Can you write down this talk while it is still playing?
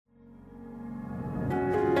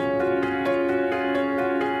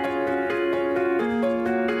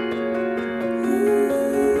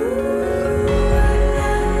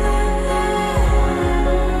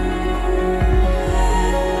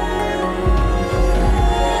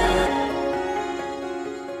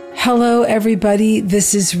Hello, everybody.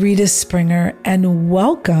 This is Rita Springer, and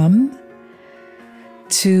welcome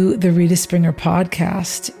to the Rita Springer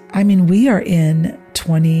podcast. I mean, we are in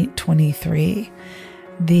 2023.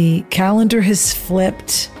 The calendar has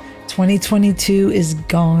flipped. 2022 is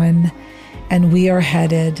gone, and we are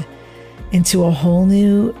headed into a whole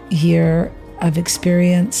new year of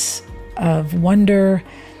experience, of wonder,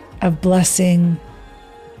 of blessing,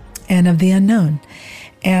 and of the unknown.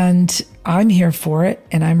 And I'm here for it,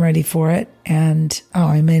 and I'm ready for it. And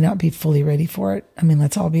I may not be fully ready for it. I mean,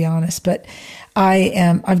 let's all be honest, but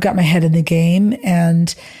I've got my head in the game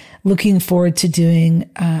and looking forward to doing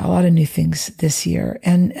a lot of new things this year.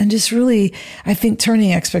 And just really, I think,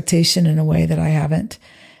 turning expectation in a way that I haven't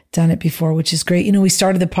done it before, which is great. You know, we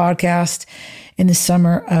started the podcast in the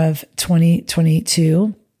summer of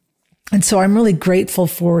 2022. And so I'm really grateful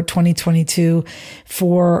for 2022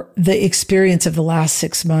 for the experience of the last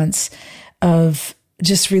 6 months of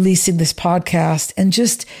just releasing this podcast and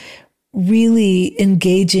just really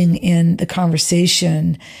engaging in the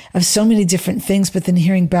conversation of so many different things, but then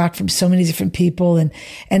hearing back from so many different people.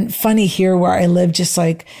 And funny here where I live, just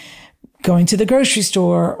like going to the grocery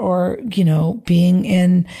store or, you know, being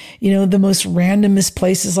in, you know, the most randomest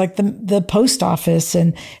places like the post office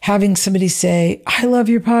and having somebody say, I love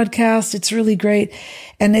your podcast. It's really great.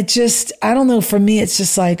 And it just, I don't know, for me, it's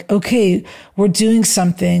just like, okay, we're doing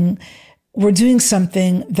something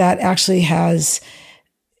that actually has,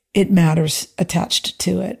 it matters attached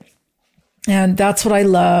to it. And that's what I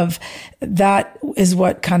love. That is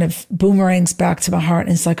what kind of boomerangs back to my heart.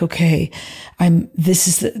 And it's like, okay,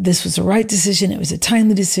 this was the right decision. It was a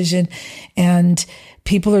timely decision. And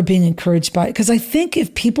people are being encouraged by it. Because I think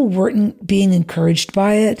if people weren't being encouraged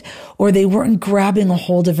by it, or they weren't grabbing a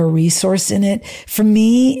hold of a resource in it, for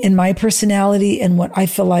me, in my personality and what I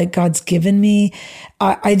feel like God's given me,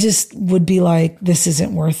 I just would be like, this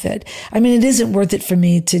isn't worth it. I mean, it isn't worth it for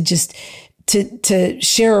me to just to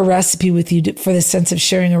share a recipe with you for the sense of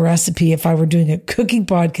sharing a recipe. If I were doing a cooking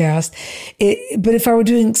podcast, but if I were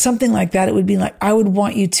doing something like that, it would be like, I would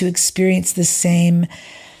want you to experience the same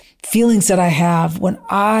feelings that I have when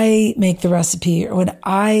I make the recipe or when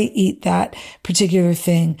I eat that particular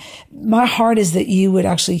thing. My heart is that you would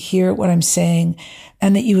actually hear what I'm saying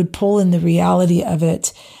and that you would pull in the reality of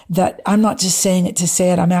it, that I'm not just saying it to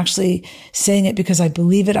say it. I'm actually saying it because I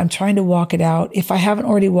believe it. I'm trying to walk it out. If I haven't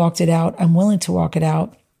already walked it out, I'm willing to walk it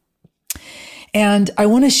out. And I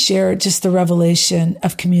want to share just the revelation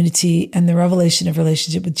of community and the revelation of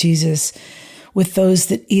relationship with Jesus with those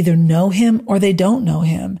that either know him or they don't know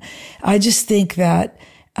him. I just think that,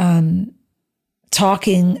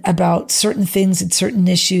 talking about certain things and certain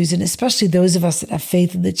issues, and especially those of us that have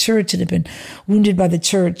faith in the church and have been wounded by the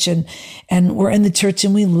church and we're in the church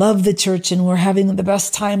and we love the church and we're having the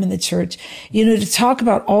best time in the church, you know, to talk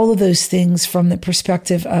about all of those things from the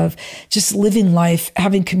perspective of just living life,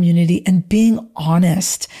 having community and being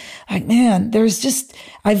honest. Like, man, there's just,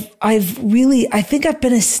 I think I've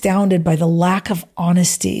been astounded by the lack of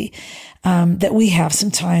honesty, that we have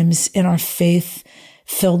sometimes in our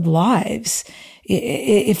faith-filled lives.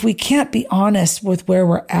 If we can't be honest with where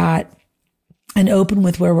we're at and open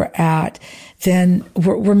with where we're at, then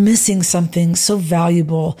we're missing something so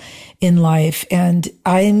valuable in life. And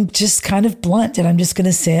I'm just kind of blunt and I'm just going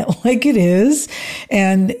to say it like it is.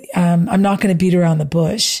 And, I'm not going to beat around the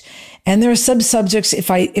bush. And there are some subjects, if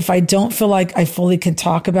I don't feel like I fully can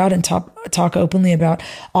talk about and talk openly about,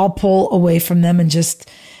 I'll pull away from them and just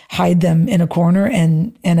hide them in a corner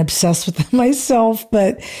and obsess with them myself.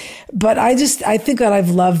 But I think that I've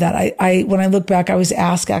loved that. When I look back, I was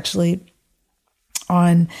asked actually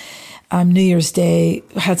on New Year's Day,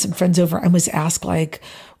 I had some friends over and was asked like,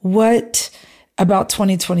 what about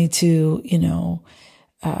 2022, you know,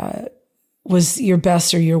 was your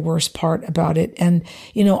best or your worst part about it? And,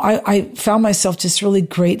 you know, I found myself just really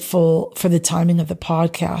grateful for the timing of the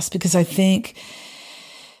podcast, because I think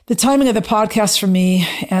the timing of the podcast for me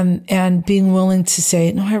and being willing to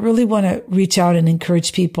say, no, I really want to reach out and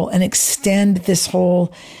encourage people and extend this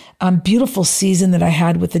whole beautiful season that I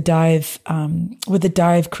had with the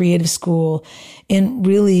Dive Creative School in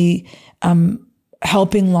really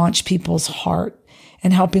helping launch people's heart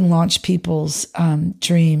and helping launch people's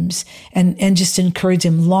dreams and just encourage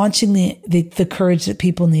them, launching the courage that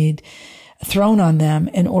people need thrown on them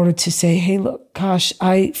in order to say, hey, look, gosh,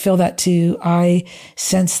 I feel that too. I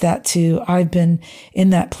sense that too. I've been in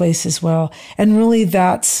that place as well. And really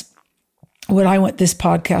that's what I want this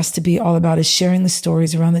podcast to be all about is sharing the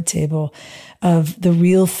stories around the table of the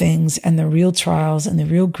real things and the real trials and the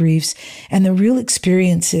real griefs and the real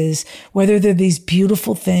experiences, whether they're these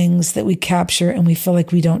beautiful things that we capture and we feel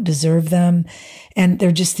like we don't deserve them. And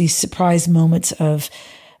they're just these surprise moments of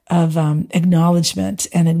acknowledgement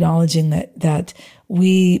and acknowledging that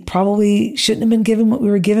we probably shouldn't have been given what we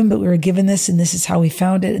were given, but we were given this, and this is how we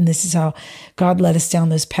found it, and this is how God led us down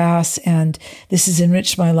those paths, and this has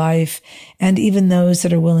enriched my life. And even those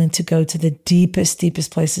that are willing to go to the deepest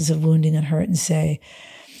places of wounding and hurt and say,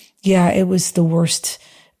 yeah, it was the worst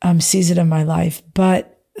season of my life,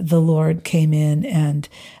 but the Lord came in and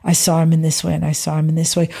I saw him in this way and I saw him in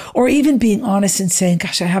this way. Or even being honest and saying,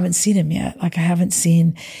 gosh, I haven't seen him yet. Like I haven't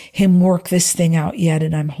seen him work this thing out yet.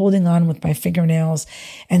 And I'm holding on with my fingernails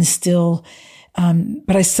and still,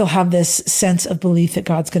 but I still have this sense of belief that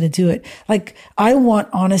God's going to do it. Like I want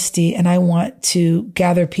honesty, and I want to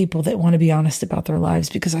gather people that want to be honest about their lives,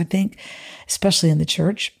 because I think, especially in the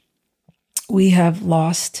church, we have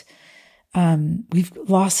lost we've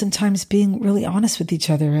lost sometimes being really honest with each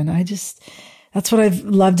other. And that's what I've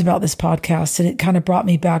loved about this podcast. And it kind of brought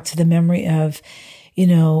me back to the memory of,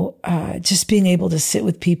 just being able to sit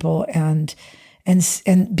with people and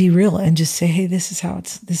be real and just say, hey, this is how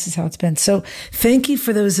it's been. So thank you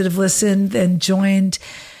for those that have listened and joined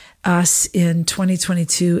us in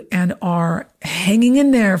 2022 and are hanging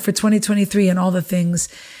in there for 2023 and all the things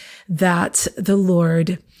that the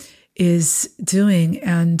Lord is doing.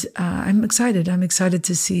 And I'm excited. I'm excited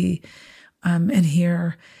to see and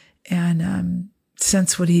hear and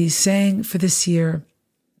sense what he's saying for this year.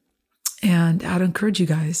 And how to encourage you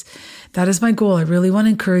guys. That is my goal. I really want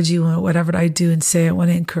to encourage you in whatever I do and say. I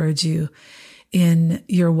want to encourage you in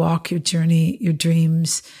your walk, your journey, your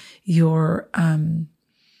dreams, your the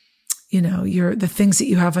things that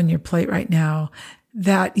you have on your plate right now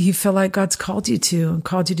that you feel like God's called you to and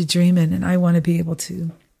called you to dream in. And I want to be able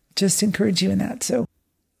to just encourage you in that. So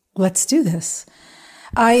let's do this.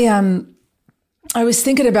 I was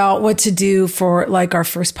thinking about what to do for like our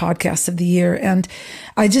first podcast of the year. And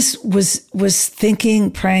I just was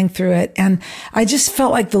thinking, praying through it. And I just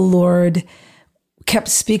felt like the Lord kept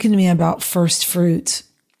speaking to me about first fruits.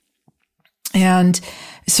 And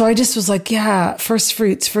so I just was like, yeah, first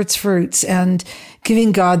fruits and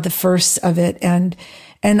giving God the first of it. And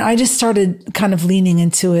I just started kind of leaning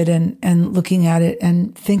into it and looking at it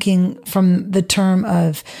and thinking from the term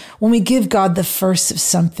of when we give God the first of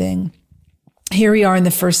something, here we are in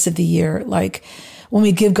the first of the year. Like when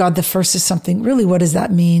we give God the first of something, really, what does that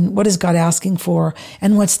mean? What is God asking for?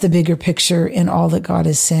 And what's the bigger picture in all that God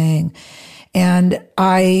is saying? And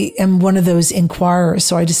I am one of those inquirers.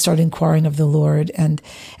 So I just started inquiring of the Lord and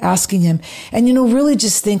asking him and, really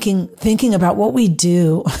just thinking about what we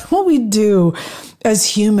do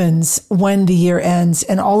as humans when the year ends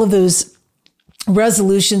and all of those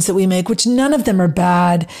resolutions that we make, which none of them are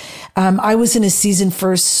bad. I was in a season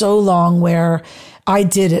for so long where I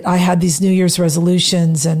did it. I had these New Year's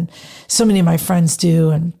resolutions and so many of my friends do.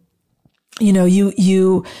 And,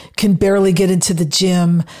 you can barely get into the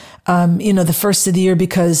gym, the first of the year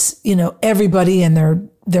because, everybody and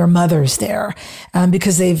their mother's there,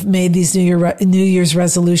 because they've made these New Year's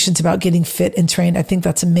resolutions about getting fit and trained. I think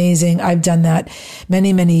that's amazing. I've done that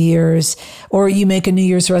many, many years. Or you make a New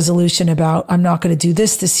Year's resolution about, I'm not going to do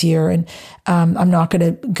this year. And, I'm not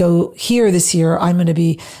going to go here this year. I'm going to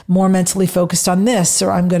be more mentally focused on this, or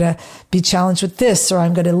I'm going to be challenged with this, or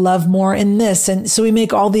I'm going to love more in this. And so we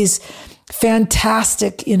make all these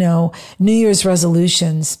fantastic, New Year's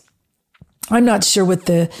resolutions. I'm not sure what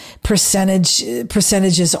the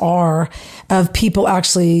percentages are of people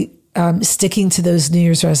actually sticking to those New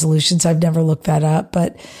Year's resolutions. I've never looked that up,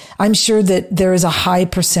 but I'm sure that there is a high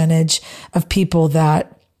percentage of people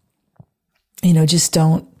that, just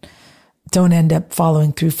don't end up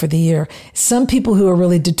following through for the year. Some people who are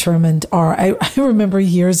really determined are, I remember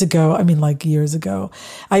years ago,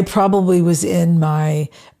 I probably was in my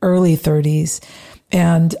early 30s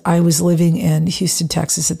and I was living in Houston,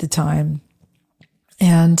 Texas at the time.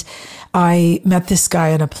 And I met this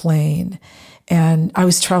guy on a plane, and I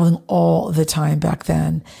was traveling all the time back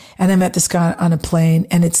then. And I met this guy on a plane,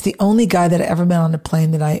 and it's the only guy that I ever met on a plane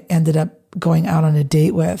that I ended up going out on a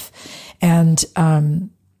date with. And,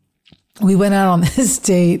 we went out on this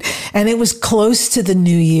date, and it was close to the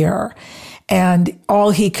new year. And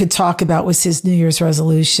all he could talk about was his New Year's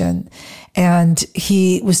resolution. And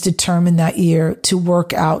he was determined that year to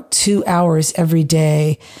work out 2 hours every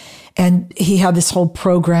day. And he had this whole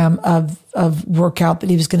program of workout that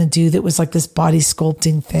he was going to do that was like this body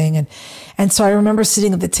sculpting thing. And so I remember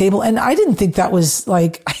sitting at the table, and I didn't think that was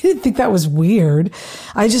weird.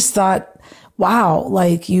 I just thought, wow,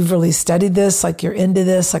 like you've really studied this, like you're into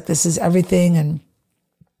this, like this is everything.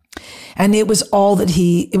 And it was all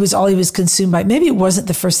he was consumed by. Maybe it wasn't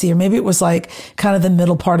the first year. Maybe it was like kind of the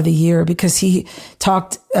middle part of the year, because he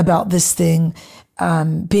talked about this thing,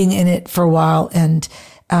 being in it for a while, and,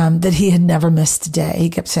 that he had never missed a day. He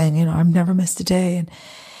kept saying, I've never missed a day.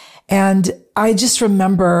 And I just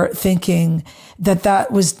remember thinking that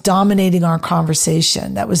was dominating our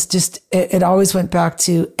conversation. That was just, it always went back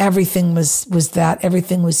to everything was that.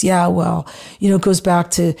 Everything was, it goes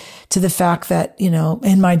back to the fact that,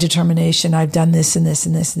 in my determination, I've done this and this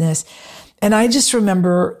and this and this. And I just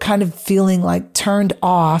remember kind of feeling like turned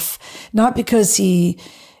off, not because he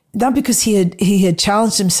had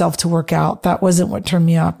challenged himself to work out. That wasn't what turned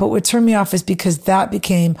me off. But what turned me off is because that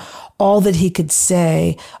became all that he could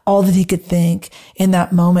say, all that he could think in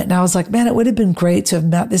that moment. And I was like, man, it would have been great to have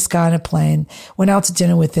met this guy on a plane, went out to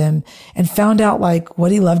dinner with him, and found out like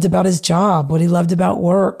what he loved about his job, what he loved about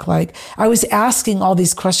work. Like, I was asking all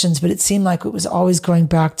these questions, but it seemed like it was always going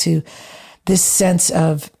back to this sense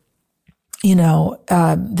of,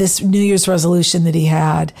 this New Year's resolution that he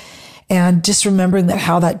had. And just remembering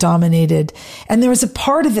how that dominated. And there was a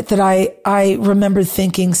part of it that I remember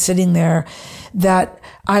thinking, sitting there, that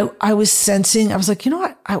I was sensing, I was like,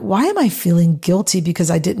 why am I feeling guilty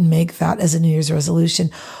because I didn't make that as a New Year's resolution?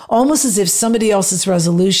 Almost as if somebody else's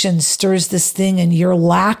resolution stirs this thing in your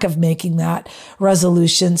lack of making that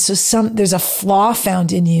resolution. So there's a flaw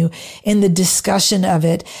found in you in the discussion of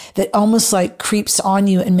it that almost like creeps on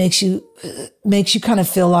you and makes you kind of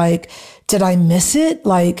feel like, did I miss it?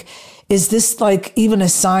 Like, is this like even a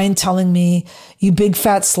sign telling me, you big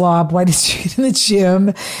fat slob, why did you eat in the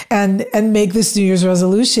gym and make this New Year's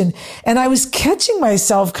resolution? And I was catching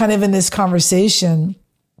myself kind of in this conversation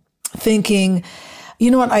thinking,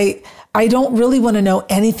 you know what, I don't really want to know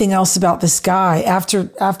anything else about this guy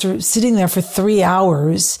after sitting there for 3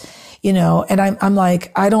 hours, and I'm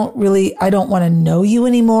like, I don't want to know you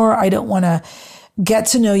anymore. I don't want to get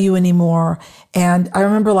to know you anymore. And I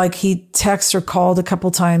remember like he texted or called a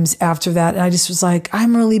couple times after that. And I just was like,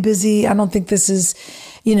 I'm really busy. I don't think this is,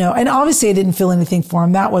 and obviously I didn't feel anything for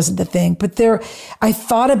him. That wasn't the thing, but I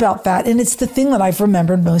thought about that. And it's the thing that I've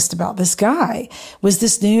remembered most about this guy was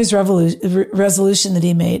this New Year's resolution that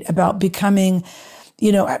he made about becoming,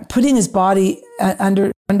 putting his body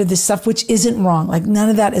under this stuff, which isn't wrong. Like none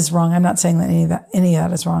of that is wrong. I'm not saying that any of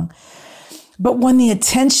that is wrong. But when the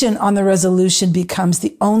attention on the resolution becomes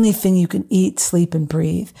the only thing you can eat, sleep, and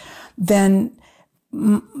breathe, then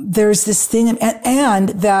there's this thing, and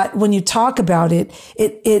that when you talk about it,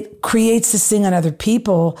 it creates this thing on other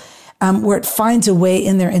people, where it finds a way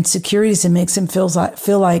in their insecurities and makes them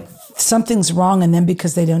feel like something's wrong in them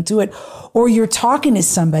because they don't do it. Or you're talking to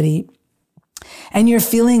somebody and you're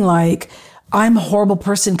feeling like, I'm a horrible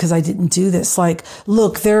person because I didn't do this. Like,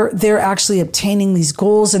 look, they're actually obtaining these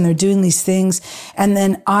goals and they're doing these things. And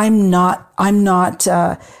then I'm not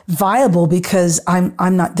viable because I'm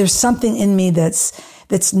not, there's something in me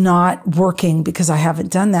that's not working because I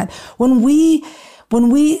haven't done that. When we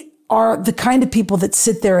are the kind of people that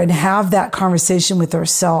sit there and have that conversation with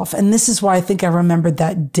ourselves. And this is why I think I remembered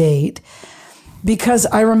that date, because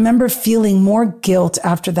I remember feeling more guilt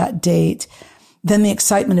after that date than the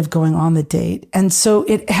excitement of going on the date. And so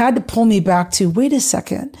it had to pull me back to, wait a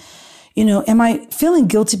second, am I feeling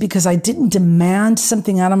guilty because I didn't demand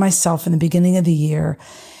something out of myself in the beginning of the year?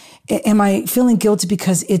 Am I feeling guilty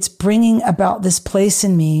because it's bringing about this place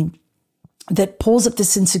in me that pulls up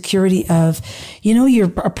this insecurity of,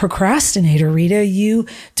 you're a procrastinator, Rita. You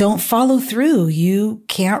don't follow through. You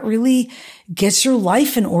can't really get your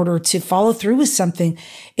life in order to follow through with something.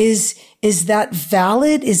 Is that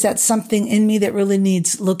valid? Is that something in me that really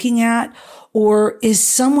needs looking at? Or is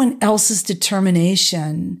someone else's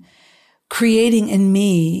determination creating in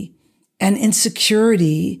me an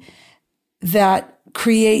insecurity that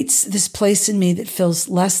creates this place in me that feels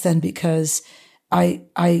less than because I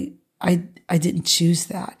didn't choose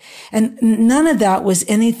that? And none of that was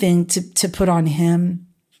anything to put on him,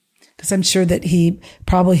 because I'm sure that he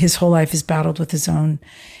probably his whole life has battled with his own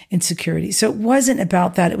insecurity. So it wasn't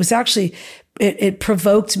about that. It was actually, it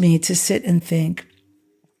provoked me to sit and think,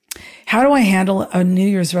 how do I handle a New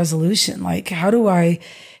Year's resolution? Like, how do I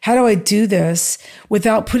do this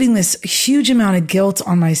without putting this huge amount of guilt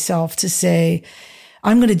on myself to say,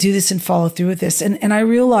 I'm going to do this and follow through with this. And I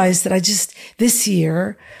realized that this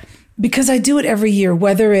year, because I do it every year,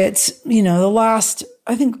 whether it's,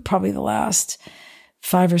 I think probably the last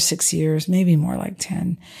 5 or 6 years, maybe more like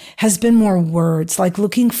 10, has been more words, like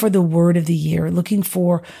looking for the word of the year, looking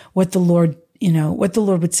for what the Lord what the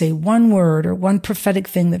Lord would say, one word or one prophetic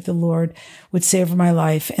thing that the Lord would say over my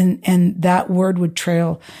life. And that word would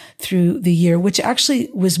trail through the year, which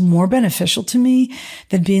actually was more beneficial to me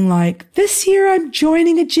than being like, this year I'm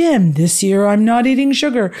joining a gym. This year I'm not eating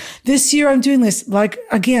sugar. This year I'm doing this. Like,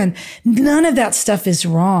 again, none of that stuff is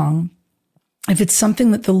wrong. If it's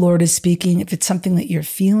something that the Lord is speaking, if it's something that you're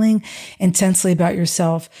feeling intensely about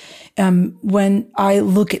yourself, when I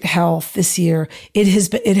look at health this year, it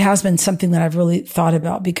has been something that I've really thought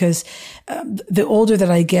about because the older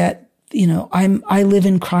that I get, I live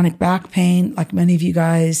in chronic back pain, like many of you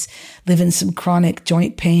guys live in some chronic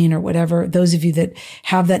joint pain or whatever. Those of you that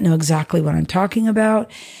have that know exactly what I'm talking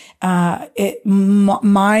about.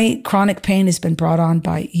 My chronic pain has been brought on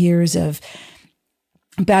by years of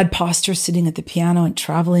bad posture, sitting at the piano and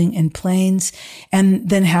traveling in planes, and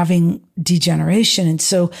then having degeneration. And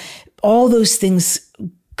so all those things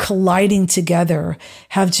colliding together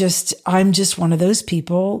I'm just one of those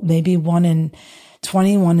people, maybe 1 in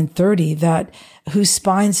 20, 1 in 30, whose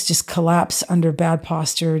spines just collapse under bad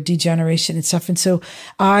posture, degeneration and stuff. And so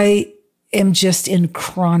I am just in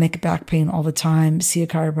chronic back pain all the time. See a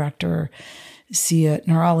chiropractor, see a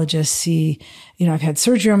neurologist, I've had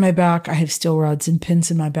surgery on my back. I have steel rods and pins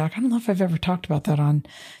in my back. I don't know if I've ever talked about that on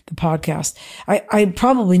the podcast. I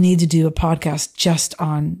probably need to do a podcast just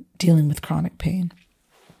on dealing with chronic pain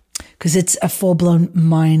because it's a full-blown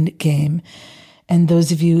mind game. And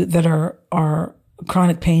those of you that are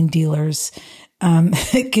chronic pain dealers,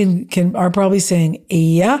 are probably saying,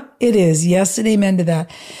 yeah, it is. Yes. And amen to that.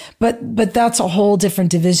 But that's a whole different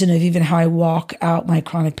division of even how I walk out my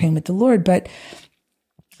chronic pain with the Lord. But,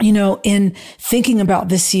 in thinking about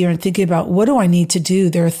this year and thinking about what do I need to do?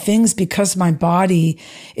 There are things because my body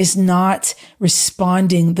is not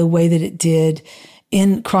responding the way that it did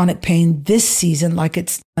in chronic pain this season, like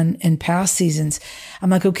it's done in past seasons. I'm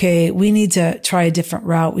like, okay, we need to try a different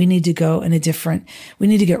route. We need to we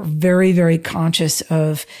need to get very, very conscious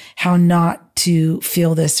of how not to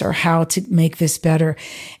feel this or how to make this better.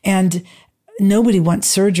 And nobody wants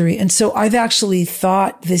surgery. And so I've actually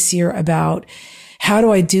thought this year about how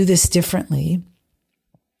do I do this differently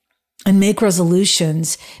and make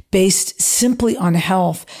resolutions based simply on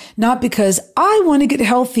health, not because I want to get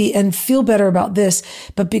healthy and feel better about this,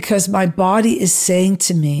 but because my body is saying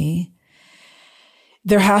to me,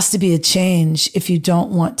 there has to be a change if you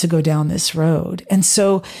don't want to go down this road. And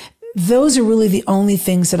so those are really the only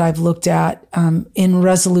things that I've looked at in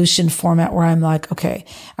resolution format where I'm like, okay,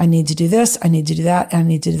 I need to do this, I need to do that, and I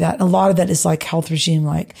need to do that. And a lot of that is like health regime,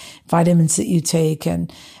 like vitamins that you take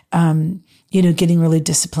and, getting really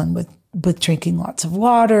disciplined with drinking lots of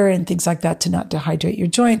water and things like that to not dehydrate your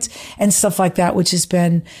joints and stuff like that, which has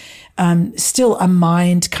been still a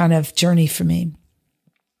mind kind of journey for me.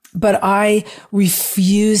 But I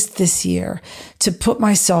refused this year to put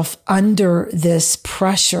myself under this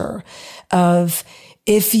pressure of,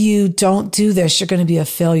 if you don't do this, you're going to be a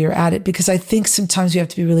failure at it. Because I think sometimes we have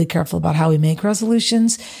to be really careful about how we make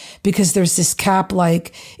resolutions, because there's this cap,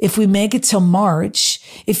 like if we make it till March,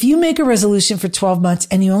 if you make a resolution for 12 months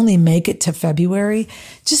and you only make it to February,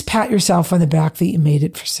 just pat yourself on the back that you made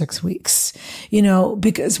it for 6 weeks,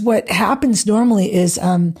 because what happens normally is,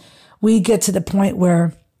 we get to the point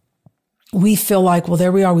where we feel like, well,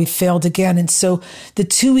 there we are, we failed again. And so the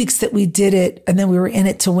 2 weeks that we did it and then we were in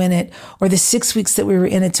it to win it, or the 6 weeks that we were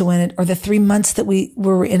in it to win it, or the 3 months that we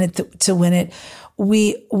were in it to win it,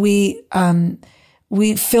 we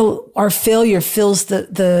feel our failure fills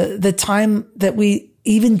the time that we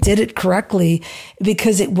even did it correctly,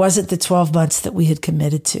 because it wasn't the 12 months that we had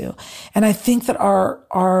committed to. And I think that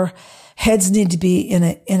our heads need to be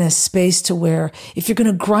in a space to where if you're going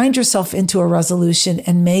to grind yourself into a resolution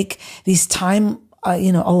and make these time,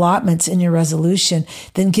 allotments in your resolution,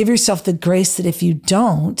 then give yourself the grace that if you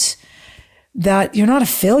don't, that you're not a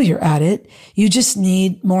failure at it. You just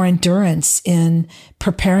need more endurance in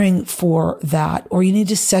preparing for that, or you need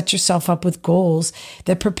to set yourself up with goals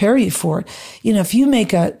that prepare you for it. If you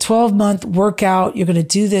make a 12-month workout, you're going to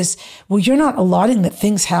do this. Well, you're not allotting that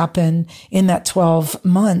things happen in that 12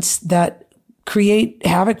 months that create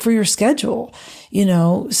havoc for your schedule.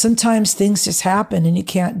 Sometimes things just happen and you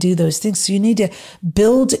can't do those things. So you need to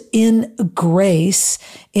build in grace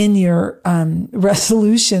in your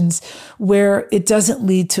resolutions where it doesn't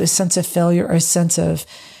lead to a sense of failure or a sense of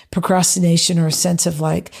procrastination or a sense of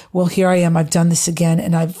like, well, here I am, I've done this again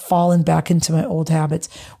and I've fallen back into my old habits.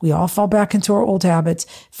 We all fall back into our old habits.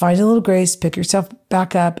 Find a little grace, pick yourself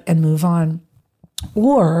back up and move on.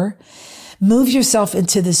 Or move yourself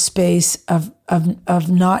into the space of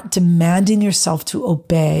not demanding yourself to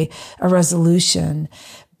obey a resolution,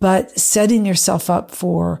 but setting yourself up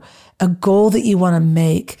for a goal that you want to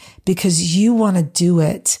make because you want to do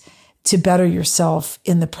it to better yourself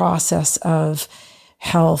in the process of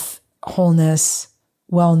health, wholeness,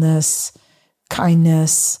 wellness,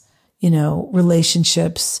 kindness,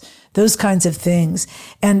 relationships, those kinds of things.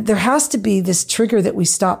 And there has to be this trigger that we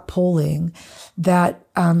stop pulling that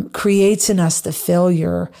creates in us the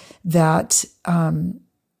failure that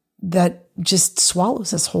just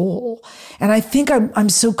swallows us whole. And I think I'm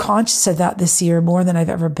so conscious of that this year more than I've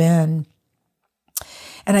ever been.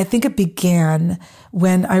 And I think it began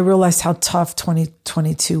when I realized how tough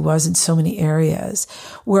 2022 was in so many areas,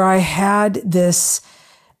 where I had this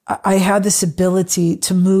ability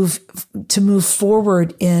to move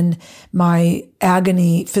forward in my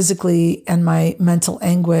agony physically and my mental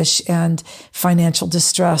anguish and financial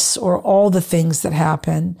distress, or all the things that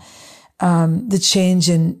happen. The change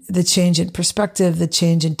in perspective, the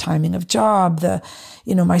change in timing of job,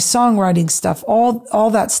 my songwriting stuff,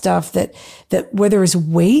 all that stuff that where there is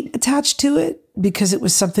weight attached to it, because it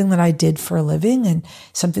was something that I did for a living and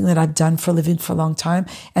something that I've done for a living for a long time.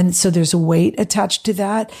 And so there's a weight attached to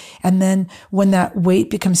that. And then when that weight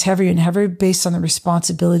becomes heavier and heavier based on the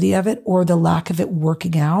responsibility of it, or the lack of it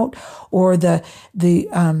working out, or the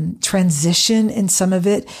transition in some of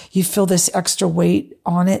it, you feel this extra weight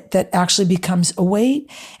on it that actually becomes a weight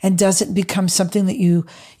and doesn't become something that you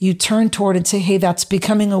turn toward and say, hey, that's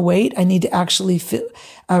becoming a weight. I need to actually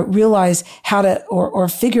realize how to, or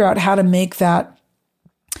figure out how to make that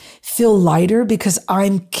feel lighter, because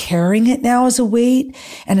I'm carrying it now as a weight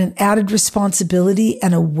and an added responsibility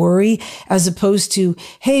and a worry, as opposed to,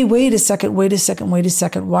 hey, wait a second. Why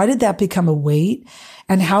did that become a weight?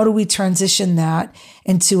 And how do we transition that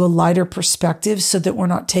into a lighter perspective so that we're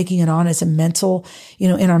not taking it on as a mental,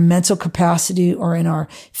 in our mental capacity or in our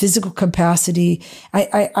physical capacity?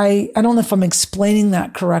 I don't know if I'm explaining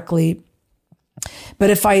that correctly, but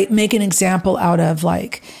if I make an example out of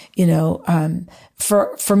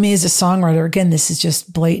for me as a songwriter, again, this is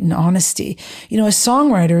just blatant honesty. As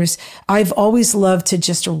songwriters, I've always loved to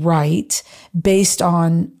just write based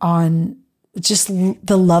on just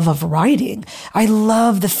the love of writing. I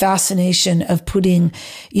love the fascination of putting,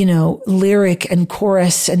 lyric and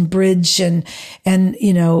chorus and bridge and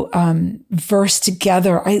verse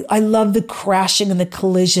together. I love the crashing and the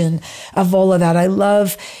collision of all of that. I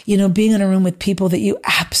love, being in a room with people that you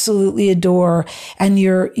absolutely adore, and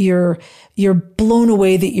you're blown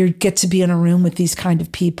away that you get to be in a room with these kind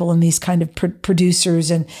of people and these kind of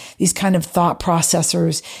producers and these kind of thought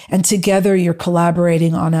processors. And together you're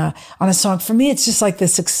collaborating on a song. For me, it's just like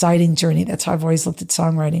this exciting journey. That's how I've always looked at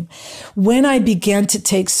songwriting. When I began to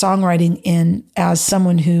take songwriting in as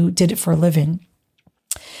someone who did it for a living,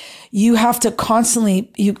 you have to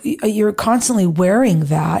you're constantly wearing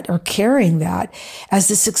that or carrying that as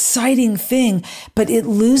this exciting thing, but it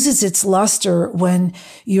loses its luster when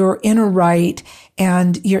you're in a write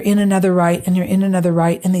and you're in another write and you're in another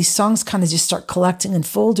write, and these songs kind of just start collecting in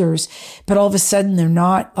folders, but all of a sudden they're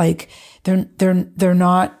not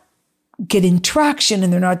getting traction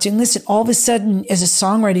and they're not doing this. And all of a sudden, as a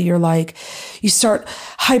songwriter, you start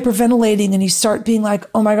hyperventilating and you start being like,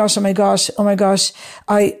 oh my gosh, what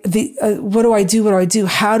do I do?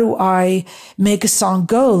 How do I make a song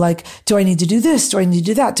go? Like, do I need to do this? Do I need to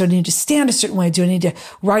do that? Do I need to stand a certain way? Do I need to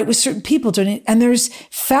write with certain people? And there's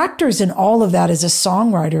factors in all of that as a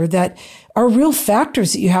songwriter that are real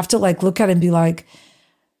factors that you have to look at and be like,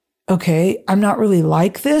 okay, I'm not really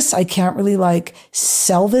like this. I can't really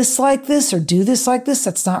sell this like this or do this like this.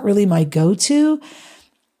 That's not really my go-to.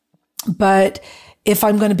 But if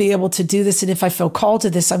I'm going to be able to do this, and if I feel called to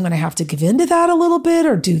this, I'm going to have to give into that a little bit,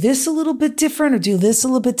 or do this a little bit different, or do this a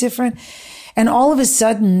little bit different. And all of a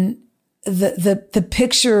sudden, the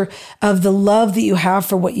picture of the love that you have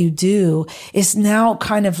for what you do is now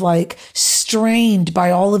kind of strained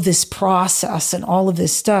by all of this process and all of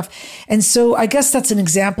this stuff. And so I guess that's an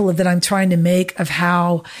example of that I'm trying to make of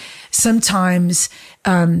how sometimes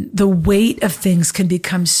the weight of things can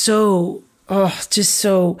become so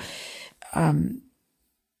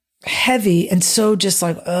heavy and so just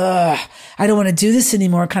I don't want to do this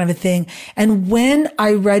anymore kind of a thing. And when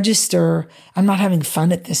I register, I'm not having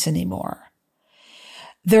fun at this anymore.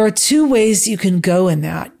 There are two ways you can go in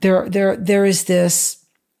that. There is this,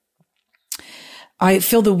 I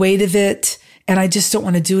feel the weight of it and I just don't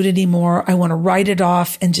want to do it anymore. I want to write it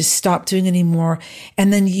off and just stop doing it anymore.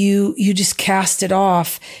 And then you just cast it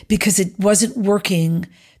off because it wasn't working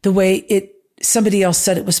the way somebody else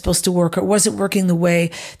said it was supposed to work, or it wasn't working the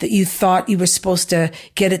way that you thought you were supposed to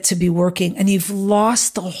get it to be working. And you've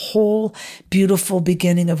lost the whole beautiful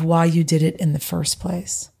beginning of why you did it in the first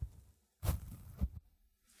place.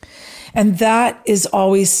 And that is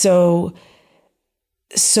always so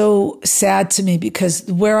sad to me, because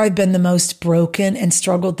where I've been the most broken and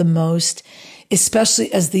struggled the most,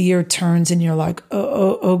 especially as the year turns and you're like,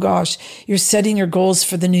 oh gosh, you're setting your goals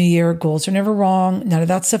for the new year. Goals are never wrong. None of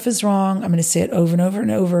that stuff is wrong. I'm going to say it over and over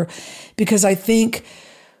and over, because I think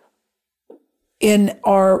in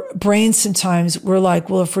our brains sometimes we're like,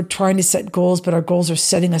 well, if we're trying to set goals, but our goals are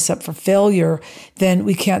setting us up for failure, then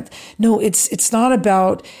we can't. No, it's not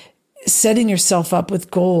about setting yourself up with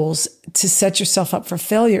goals to set yourself up for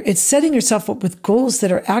failure. It's setting yourself up with goals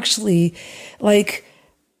that are actually like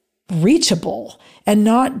reachable, and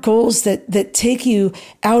not goals that take you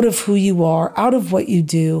out of who you are, out of what you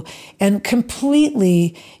do, and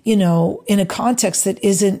completely, in a context that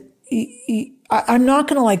isn't. I'm not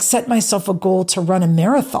going to like set myself a goal to run a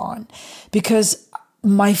marathon, because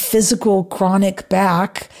my physical chronic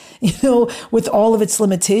back, with all of its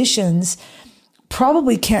limitations,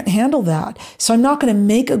 probably can't handle that. So I'm not going to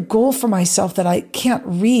make a goal for myself that I can't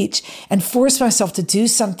reach and force myself to do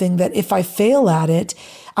something that if I fail at it,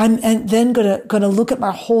 I'm and then going to look at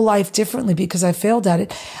my whole life differently because I failed at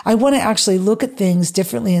it. I want to actually look at things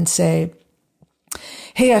differently and say,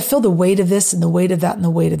 hey, I feel the weight of this and the weight of that and the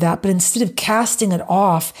weight of that. But instead of casting it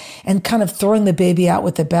off and kind of throwing the baby out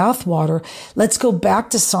with the bathwater, let's go back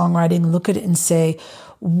to songwriting, look at it and say,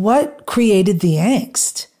 what created the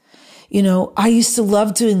angst? I used to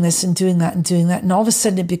love doing this and doing that and doing that. And all of a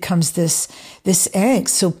sudden it becomes this angst.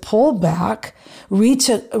 So pull back, reach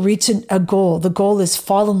a goal. The goal is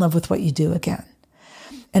fall in love with what you do again,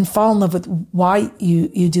 and fall in love with why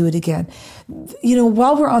you do it again.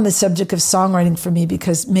 While we're on the subject of songwriting for me,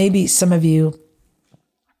 because maybe some of you,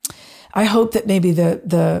 I hope that maybe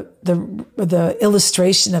the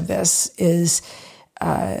illustration of this is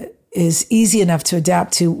easy enough to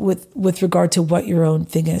adapt to with regard to what your own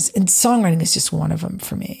thing is. And songwriting is just one of them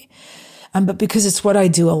for me. But because it's what I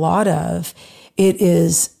do a lot of,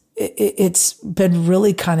 it's been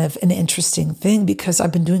really kind of an interesting thing, because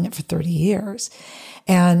I've been doing it for 30 years.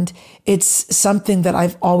 And it's something that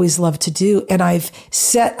I've always loved to do. And I've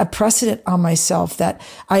set a precedent on myself that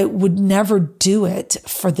I would never do it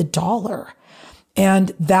for the dollar.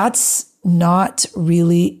 And that's not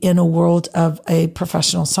really, in a world of a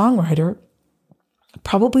professional songwriter,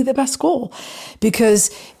 probably the best goal. Because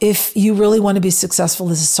if you really want to be successful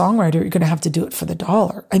as a songwriter, you're going to have to do it for the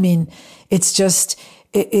dollar. I mean, it's just,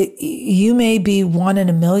 you may be one in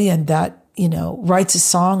a million that writes a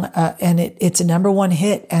song and it's a number one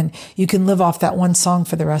hit, and you can live off that one song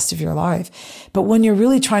for the rest of your life. But when you're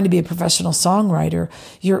really trying to be a professional songwriter,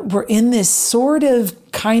 we're in this sort of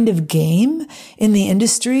kind of game in the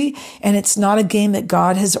industry, and it's not a game that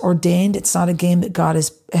God has ordained. It's not a game that God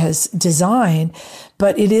has designed,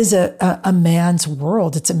 but it is a man's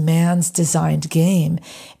world. It's a man's designed game.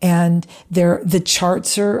 And the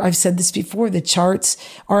charts are, I've said this before, the charts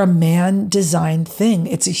are a man designed thing.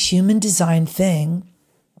 It's a human designed thing.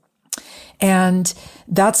 And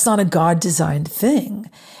that's not a God designed thing.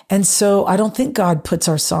 And so I don't think God puts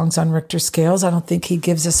our songs on Richter scales. I don't think he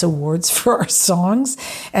gives us awards for our songs.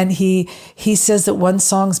 And he says that one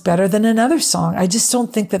song's better than another song. I just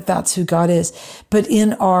don't think that that's who God is. But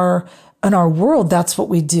in our world, that's what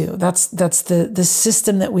we do. That's the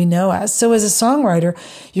system that we know as. So as a songwriter,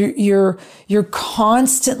 you're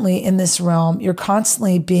constantly in this realm. You're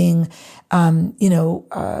constantly being,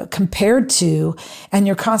 compared to, and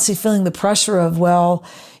you're constantly feeling the pressure of,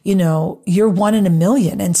 you're one in a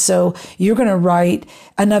million. And so you're going to write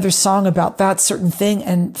another song about that certain thing,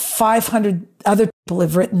 and 500 other people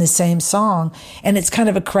have written the same song. And it's kind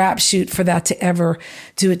of a crapshoot for that to ever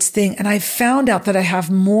do its thing. And I found out that I have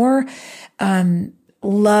more,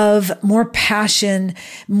 love, more passion,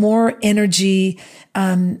 more energy,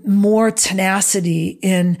 more tenacity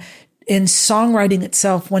in songwriting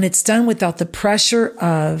itself when it's done without the pressure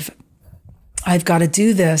of, I've got to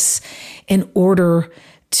do this in order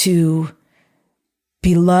to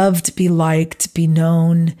be loved, be liked, be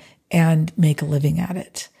known, and make a living at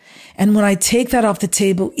it. And when I take that off the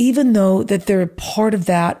table, even though that they're part of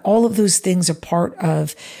that, all of those things are part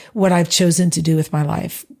of what I've chosen to do with my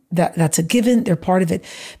life. That's a given. They're part of it.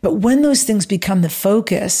 But when those things become the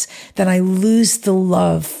focus, then I lose the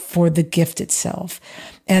love for the gift itself.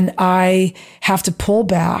 And I have to pull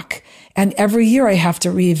back. And every year I have to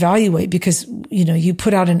reevaluate, because, you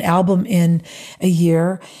put out an album in a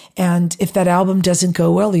year, and if that album doesn't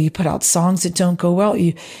go well, or you put out songs that don't go well,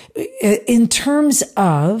 in terms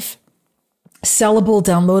of sellable,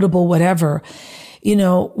 downloadable, whatever,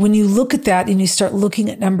 when you look at that and you start looking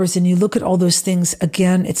at numbers and you look at all those things,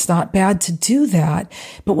 again, it's not bad to do that.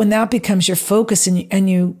 But when that becomes your focus and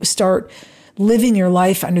you start living your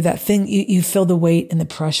life under that thing, you feel the weight and the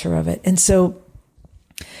pressure of it. And so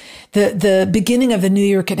the beginning of the new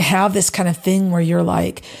year can have this kind of thing where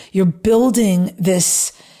you're building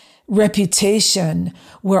this reputation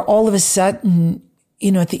where all of a sudden,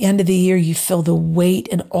 at the end of the year, you feel the weight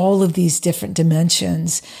in all of these different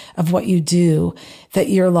dimensions of what you do, that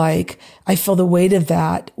you're like, I feel the weight of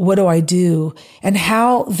that. What do I do? And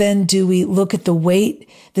how then do we look at the weight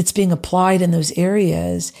that's being applied in those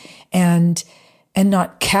areas and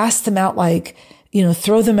not cast them out like,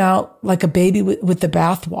 throw them out like a baby with the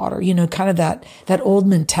bathwater, kind of that old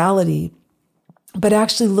mentality, but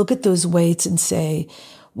actually look at those weights and say,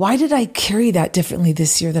 why did I carry that differently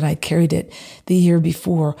this year than I carried it the year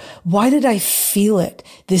before? Why did I feel it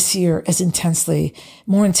this year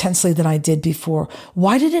more intensely than I did before?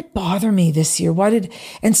 Why did it bother me this year?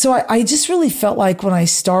 And so I just really felt like when I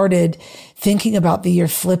started thinking about the year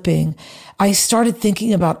flipping, I started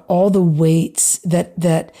thinking about all the weights that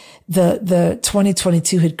the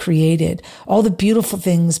 2022 had created, all the beautiful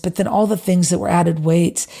things, but then all the things that were added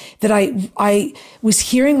weights that I was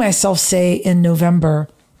hearing myself say in November,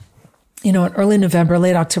 in early November,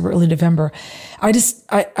 late October, early November. I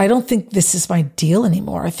don't think this is my deal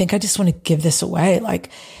anymore. I think I just want to give this away.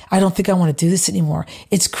 Like, I don't think I want to do this anymore.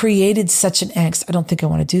 It's created such an angst. I don't think I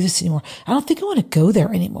want to do this anymore. I don't think I want to go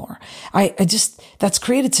there anymore. That's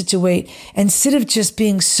created such a weight. And instead of just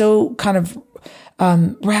being so kind of,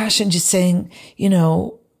 rash and just saying,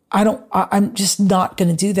 I'm just not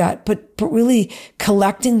going to do that. But really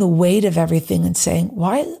collecting the weight of everything and saying,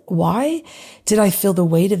 why did I feel the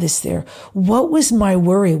weight of this there? What was my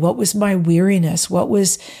worry? What was my weariness? What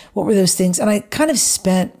were those things? And I kind of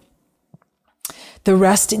spent the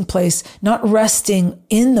resting place, not resting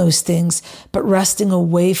in those things, but resting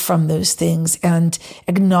away from those things and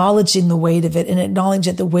acknowledging the weight of it and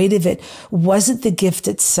acknowledging that the weight of it wasn't the gift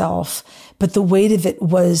itself, but the weight of it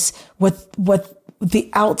was what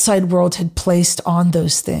the outside world had placed on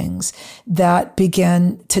those things that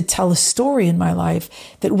began to tell a story in my life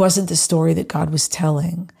that wasn't the story that God was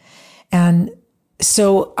telling. And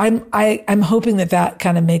so I'm hoping that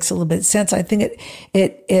kind of makes a little bit of sense. I think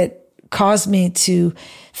it caused me to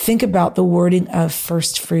think about the wording of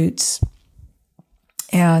first fruits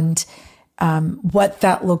and, what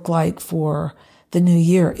that looked like for the new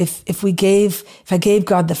year. If I gave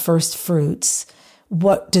God the first fruits,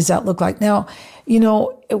 what does that look like? Now,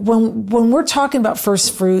 when we're talking about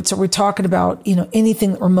first fruits or we're talking about,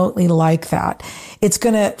 anything remotely like that, it's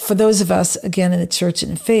for those of us, again, in the church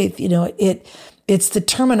and in faith, it's the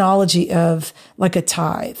terminology of like a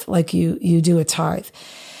tithe, like you do a tithe.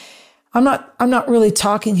 I'm not really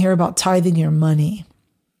talking here about tithing your money,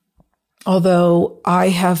 although I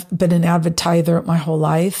have been an avid tither my whole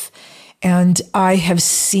life. And I have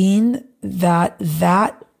seen that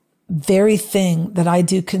very thing that I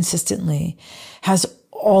do consistently has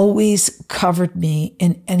always covered me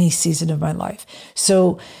in any season of my life.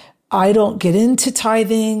 So I don't get into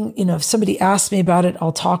tithing. If somebody asks me about it,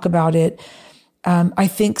 I'll talk about it. I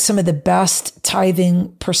think some of the best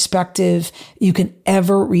tithing perspective you can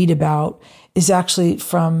ever read about is actually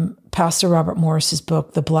from Pastor Robert Morris's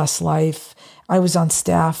book, The Blessed Life. I was on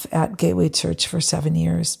staff at Gateway Church for 7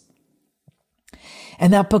 years.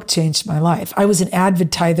 And that book changed my life. I was an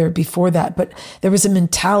avid tither before that, but there was a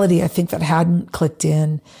mentality I think that hadn't clicked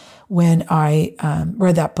in when I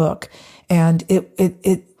read that book. And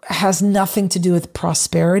it has nothing to do with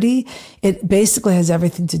prosperity. It basically has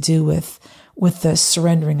everything to do with the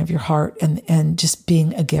surrendering of your heart and just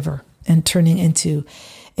being a giver and turning into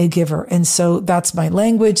a giver. And so that's my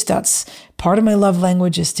language. That's part of my love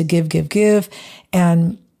language, is to give.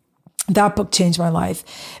 And that book changed my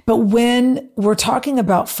life. But when we're talking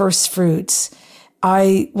about first fruits,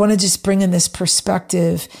 I want to just bring in this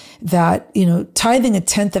perspective that, tithing a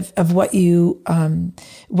tenth of what you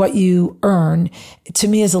earn, to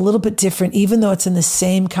me, is a little bit different, even though it's in the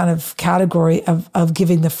same kind of category of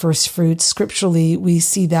giving the first fruits. Scripturally, we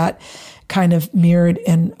see that kind of mirrored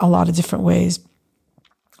in a lot of different ways.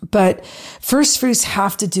 But first fruits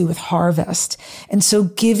have to do with harvest. And so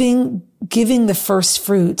giving the first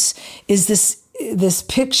fruits is this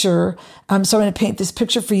picture. So I'm going to paint this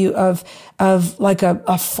picture for you of like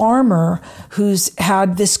a farmer who's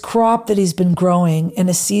had this crop that he's been growing in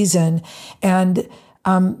a season, and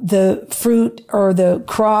the fruit or the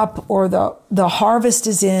crop or the harvest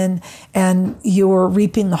is in, and you're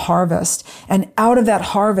reaping the harvest. And out of that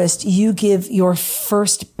harvest, you give your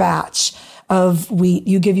first batch of wheat,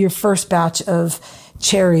 you give your first batch of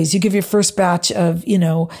cherries, you give your first batch of,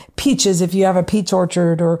 peaches if you have a peach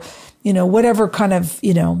orchard, or, whatever kind of,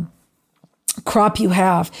 crop you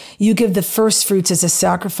have, you give the first fruits as a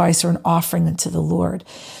sacrifice or an offering unto the Lord.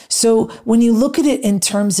 So when you look at it in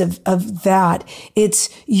terms of that, it's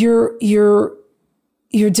you're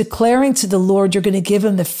declaring to the Lord, you're going to give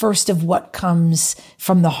him the first of what comes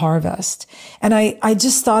from the harvest. And I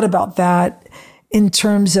just thought about that in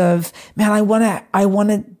terms of, man, I want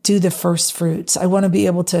to do the first fruits. I want to be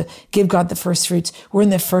able to give God the first fruits. We're in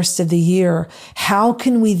the first of the year. How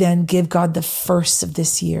can we then give God the first of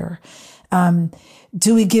this year?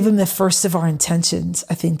 Do we give him the first of our intentions?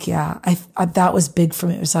 I think, yeah, that was big for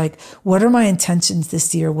me. It was like, what are my intentions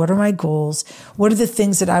this year? What are my goals? What are the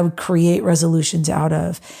things that I would create resolutions out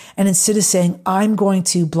of? And instead of saying, I'm going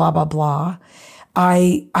to blah, blah, blah,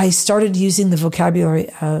 I started using the vocabulary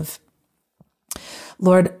of,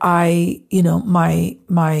 Lord, my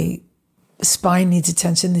spine needs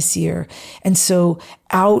attention this year. And so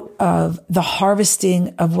out of the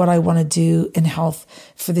harvesting of what I want to do in health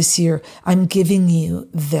for this year, I'm giving you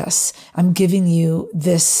this. I'm giving you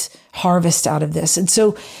this harvest out of this. And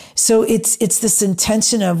so it's this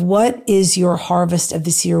intention of what is your harvest of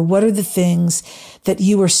this year? What are the things that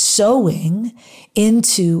you are sowing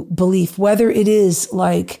into belief? Whether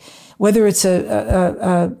it's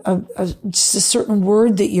just a certain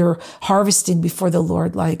word that you're harvesting before the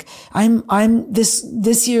Lord. Like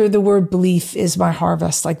this year, the word belief is my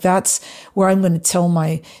harvest. Like that's where I'm going to till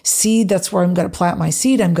my seed. That's where I'm going to plant my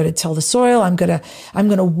seed. I'm going to till the soil. I'm going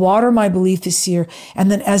to water my belief this year. And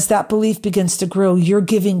then as that belief begins to grow, you're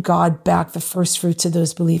giving God back the first fruits of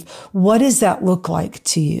those belief. What does that look like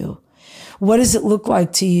to you? What does it look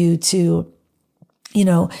like to you to,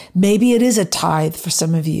 maybe it is a tithe for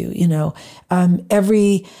some of you,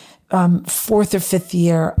 every, fourth or fifth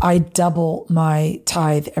year, I double my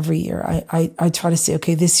tithe every year. I try to say,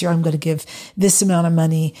 okay, this year I'm going to give this amount of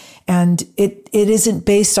money. And it isn't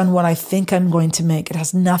based on what I think I'm going to make. It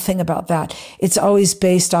has nothing about that. It's always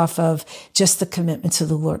based off of just the commitment to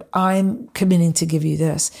the Lord. I'm committing to give you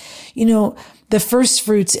this. The first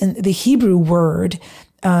fruits in the Hebrew word,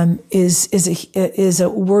 is a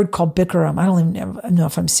word called bikurim. I don't even know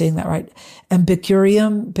if I'm saying that right. And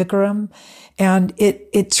bikurim. And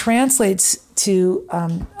it translates to,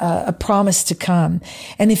 a promise to come.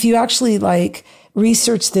 And if you actually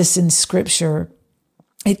research this in scripture,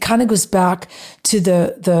 it kind of goes back to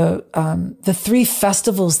the three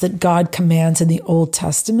festivals that God commands in the Old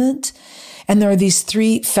Testament. And there are these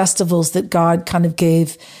three festivals that God kind of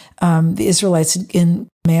gave the Israelites in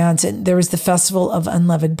commands. And there was the festival of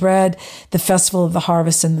unleavened bread, the festival of the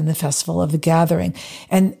harvest, and then the festival of the gathering.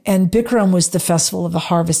 And Bikurim was the festival of the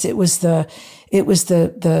harvest. It was the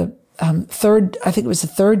third, I think it was the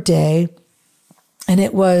third day. And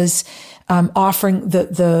it was, offering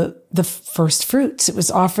the first fruits. It was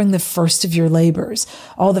offering the first of your labors,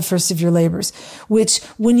 all the first of your labors, which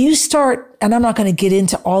when you start, and I'm not going to get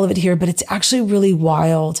into all of it here, but it's actually really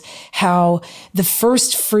wild how the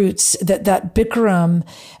first fruits that Bikurim,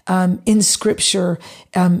 in scripture,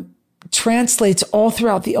 translates all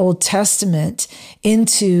throughout the Old Testament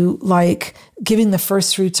into giving the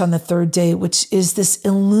first fruits on the third day, which is this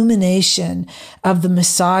illumination of the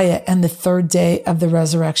Messiah and the third day of the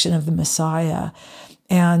resurrection of the Messiah.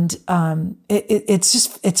 And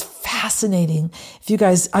it's fascinating. If you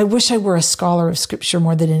guys, I wish I were a scholar of scripture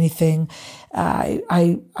more than anything.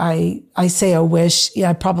 I say I wish. Yeah,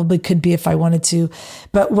 I probably could be if I wanted to.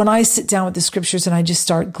 But when I sit down with the scriptures and I just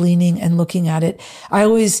start gleaning and looking at it,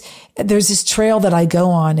 there's this trail that I go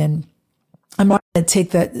on, and I'm not going to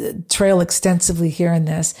take that trail extensively here in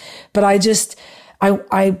this, but I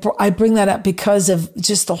bring that up because of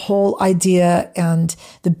just the whole idea and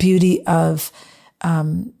the beauty of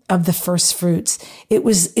the first fruits. It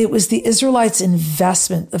was the Israelites'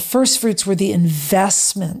 investment. The first fruits were the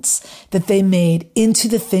investments that they made into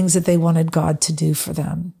the things that they wanted God to do for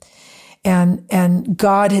them. And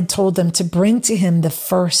God had told them to bring to him the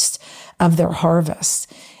first of their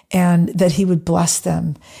harvest, and that he would bless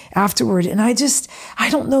them afterward. And I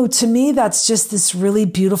don't know, to me, that's just this really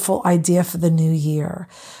beautiful idea for the new year.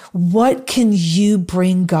 What can you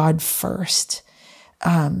bring God first?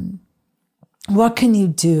 What can you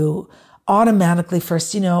do automatically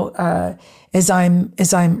first? As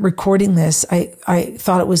I'm recording this, I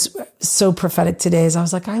thought it was so prophetic today, as I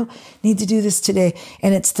was like, I need to do this today.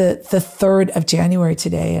 And it's the 3rd of January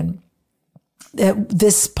today. And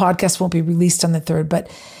this podcast won't be released on the 3rd,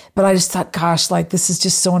 but I just thought, gosh, this is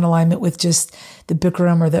just so in alignment with just the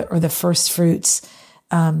Bikurim or the first fruits,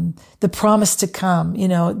 the promise to come.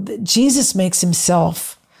 Jesus makes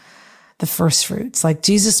himself the first fruits. Like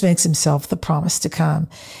Jesus makes himself the promise to come.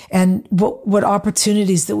 And what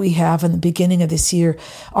opportunities that we have in the beginning of this year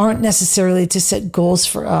aren't necessarily to set goals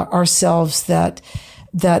for ourselves that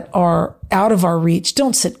are out of our reach.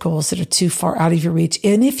 Don't set goals that are too far out of your reach.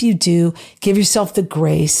 And if you do, give yourself the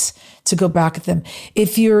grace to go back at them.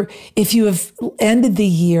 If you have ended the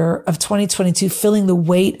year of 2022 feeling the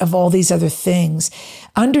weight of all these other things,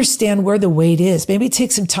 understand where the weight is. Maybe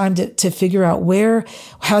take some time to figure out where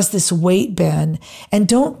has this weight been, and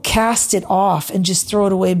don't cast it off and just throw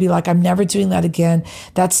it away and be like, I'm never doing that again.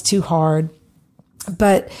 That's too hard.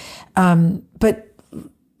 But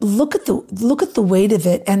look at the weight of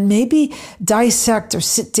it, and maybe dissect or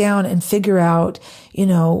sit down and figure out,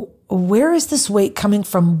 where is this weight coming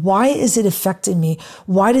from? Why is it affecting me?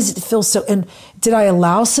 Why does it feel so? And did I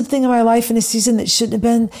allow something in my life in a season that shouldn't have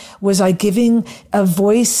been? Was I giving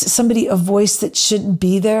somebody a voice that shouldn't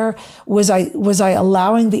be there? Was I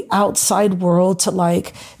allowing the outside world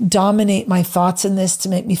to dominate my thoughts in this, to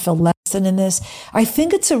make me feel less than in this? I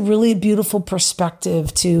think it's a really beautiful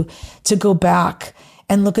perspective to go back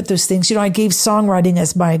and look at those things. I gave songwriting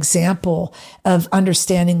as my example of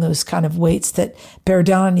understanding those kind of weights that bear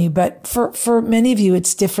down on you. But for many of you,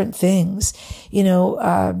 it's different things.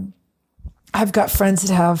 I've got friends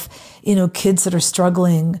that have, kids that are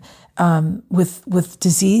struggling with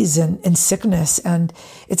disease and sickness. And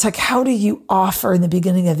it's like, how do you offer in the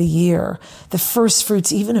beginning of the year the first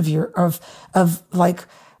fruits, even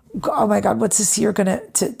oh my God, what's this year going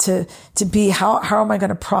to be? How am I going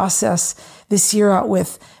to process this year out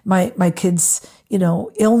with my kids,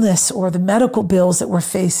 illness or the medical bills that we're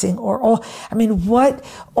facing,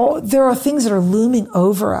 there are things that are looming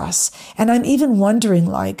over us. And I'm even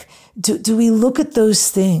wondering, do we look at those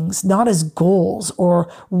things not as goals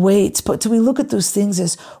or weights, but do we look at those things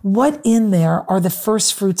as what in there are the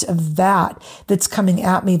first fruits of that's coming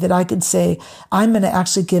at me, that I could say, I'm going to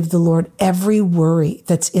actually give the Lord every worry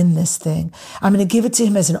that's in this thing. I'm going to give it to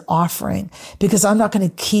him as an offering, because I'm not going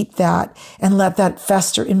to keep that and let that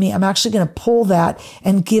fester in me. I'm actually going to pull that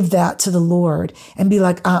and give that to the Lord and be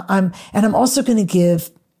like, I'm also going to give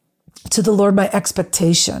to the Lord my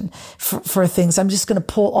expectation for things. I'm just going to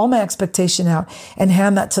pull all my expectation out and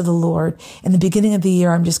hand that to the Lord. In the beginning of the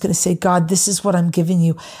year, I'm just going to say, God, this is what I'm giving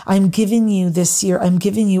you. I'm giving you this year. I'm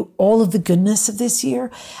giving you all of the goodness of this year.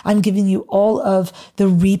 I'm giving you all of the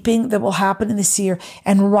reaping that will happen in this year.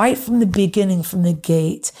 And right from the beginning, from the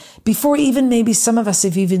gate, before even maybe some of us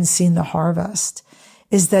have even seen the harvest,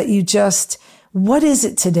 is that what is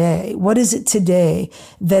it today? What is it today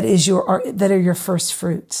that are your first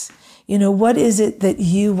fruits? What is it that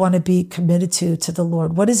you want to be committed to the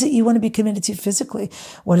Lord? What is it you want to be committed to physically?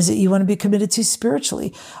 What is it you want to be committed to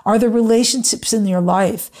spiritually? Are there relationships in your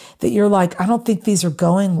life that you're like, I don't think these are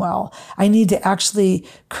going well. I need to actually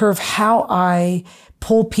curve how I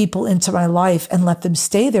pull people into my life and let them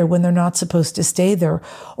stay there when they're not supposed to stay there,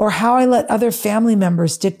 or how I let other family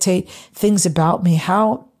members dictate things about me.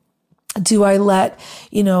 How do I let,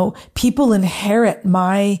 people inherit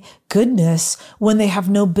my goodness when they have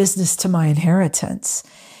no business to my inheritance?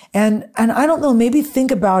 And I don't know, maybe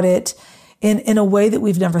think about it in a way that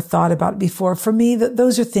we've never thought about before. For me,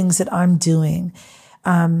 those are things that I'm doing.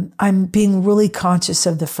 I'm being really conscious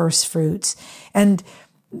of the first fruits. And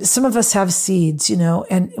some of us have seeds,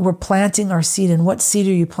 and we're planting our seed. And what seed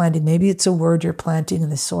are you planting? Maybe it's a word you're planting in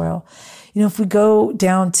the soil. If we go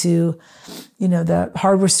down to, the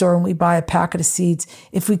hardware store and we buy a packet of seeds,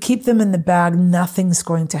 if we keep them in the bag, nothing's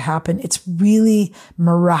going to happen. It's really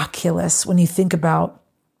miraculous when you think about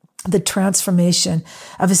the transformation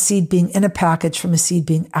of a seed being in a package from a seed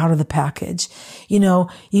being out of the package. You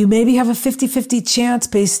maybe have a 50-50 chance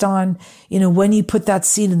based on, when you put that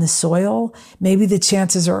seed in the soil. Maybe the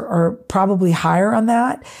chances are probably higher on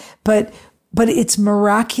that, but it's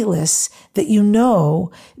miraculous that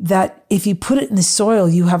that if you put it in the soil,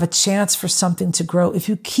 you have a chance for something to grow. If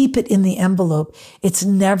you keep it in the envelope, it's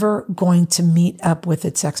never going to meet up with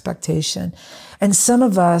its expectation. And some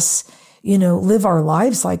of us, live our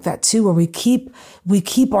lives like that too, where we keep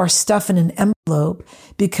our stuff in an envelope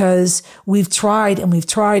because we've tried and we've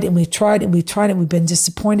tried and we've tried and we've tried and we've been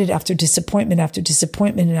disappointed after disappointment after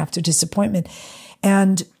disappointment and after disappointment.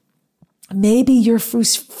 And maybe your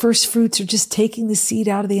first fruits are just taking the seed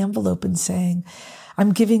out of the envelope and saying,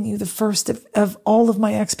 I'm giving you the first of all of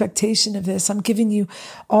my expectation of this. I'm giving you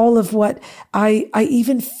all of what I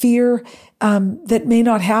even fear that may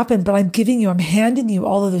not happen, but I'm handing you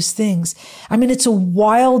all of those things. I mean, it's a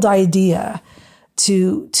wild idea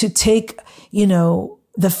to take,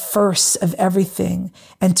 the first of everything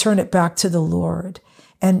and turn it back to the Lord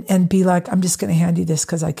and be like, I'm just going to hand you this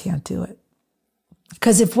because I can't do it.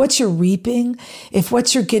 Because if what you're reaping, if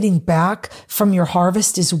what you're getting back from your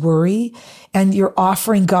harvest is worry, and you're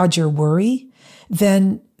offering God your worry,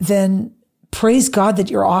 then praise God that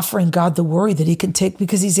you're offering God the worry that he can take,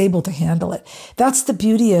 because he's able to handle it. That's the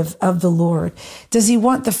beauty of the Lord. Does he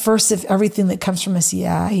want the first of everything that comes from us?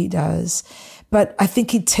 Yeah, he does. But I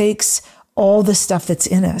think he takes all the stuff that's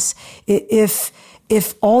in us. If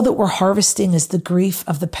all that we're harvesting is the grief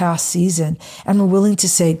of the past season, and we're willing to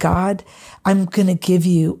say, God, I'm going to give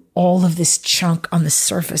you all of this chunk on the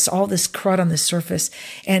surface, all this crud on the surface.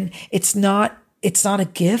 And it's not a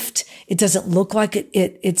gift. It doesn't look like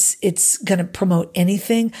it's going to promote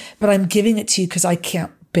anything, but I'm giving it to you because I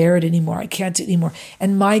can't bear it anymore. I can't do it anymore.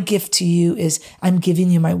 And my gift to you is I'm giving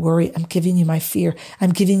you my worry. I'm giving you my fear.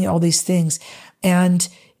 I'm giving you all these things. And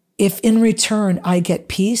if in return I get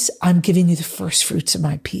peace, I'm giving you the first fruits of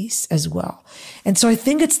my peace as well. And so I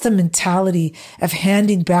think it's the mentality of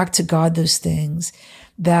handing back to God those things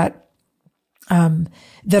that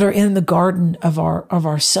are in the garden of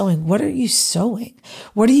our sowing. What are you sowing?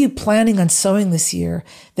 What are you planning on sowing this year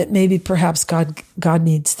that maybe perhaps God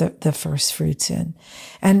needs the first fruits in?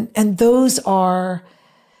 And those are,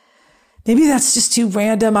 maybe that's just too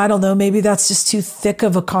random. I don't know. Maybe that's just too thick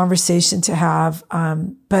of a conversation to have.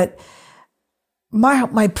 But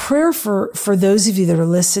my prayer for those of you that are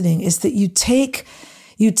listening is that you take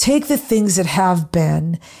the things that have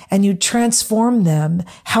been and you transform them,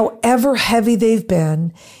 however heavy they've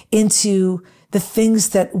been, into the things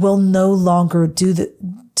that will no longer do to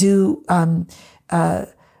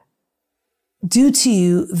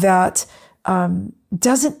you that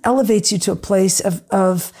doesn't elevate you to a place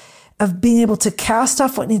of being able to cast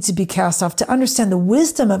off what needs to be cast off, to understand the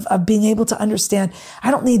wisdom of being able to understand, I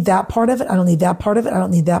don't need that part of it. I don't need that part of it. I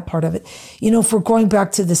don't need that part of it. If we're going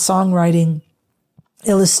back to the songwriting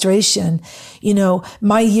illustration,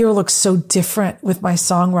 my year looks so different with my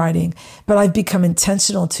songwriting, but I've become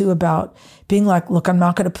intentional too about being like, look, I'm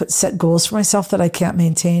not going to set goals for myself that I can't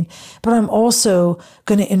maintain, but I'm also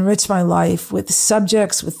going to enrich my life with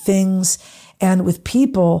subjects, with things, and with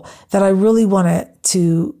people that I really want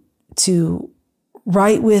to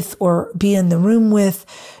write with or be in the room with,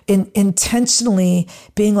 intentionally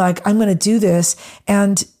being like, I'm going to do this.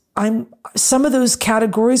 And some of those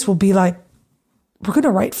categories will be like, we're going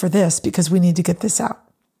to write for this because we need to get this out.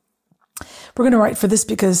 We're going to write for this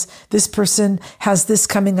because this person has this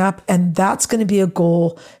coming up, and that's going to be a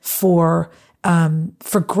goal for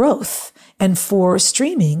growth and for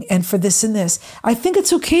streaming and for this and this. I think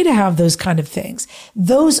it's okay to have those kind of things.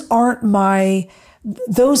 Those aren't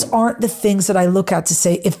the things that I look at to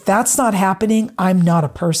say, if that's not happening, I'm not a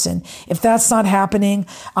person. If that's not happening,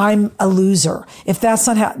 I'm a loser. If that's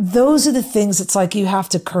not those are the things it's like you have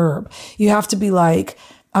to curb. You have to be like,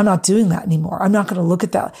 I'm not doing that anymore. I'm not going to look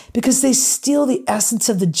at that, because they steal the essence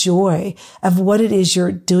of the joy of what it is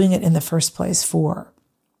you're doing it in the first place for.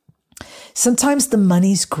 Sometimes the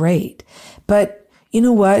money's great, but you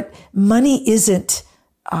know what? Money doesn't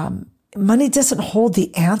hold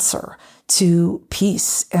the answer to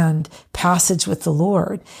peace and passage with the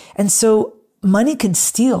Lord. And so money can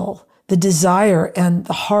steal the desire and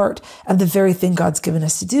the heart of the very thing God's given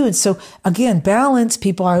us to do. And so again, balance,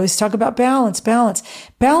 people, I always talk about balance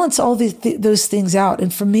all those things out.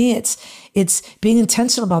 And for me, it's being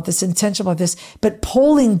intentional about this, but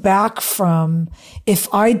pulling back from,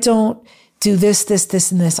 if I don't do this,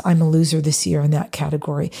 and this, I'm a loser this year in that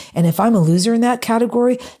category. And if I'm a loser in that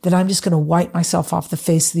category, then I'm just going to wipe myself off the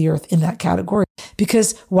face of the earth in that category.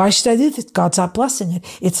 Because why should I do this? God's not blessing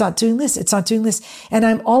it. It's not doing this. It's not doing this. And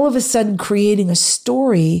I'm all of a sudden creating a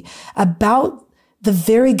story about the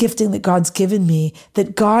very gifting that God's given me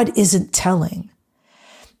that God isn't telling.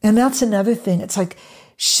 And that's another thing. It's like,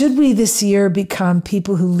 should we this year become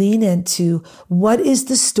people who lean into what is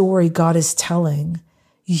the story God is telling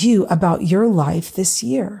you about your life this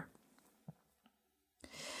year?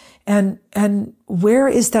 And where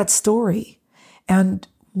is that story? And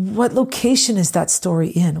what location is that story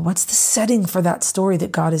in? What's the setting for that story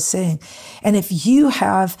that God is saying? And if you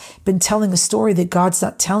have been telling a story that God's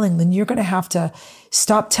not telling, then you're going to have to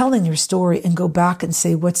stop telling your story and go back and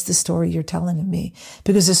say, what's the story you're telling of me?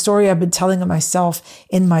 Because the story I've been telling of myself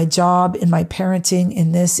in my job, in my parenting,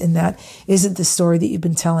 in this, in that, isn't the story that you've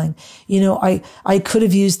been telling. I could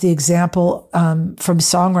have used the example from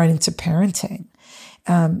songwriting to parenting.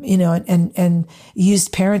 And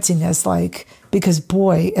used parenting as like, because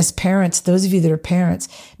boy, as parents, those of you that are parents,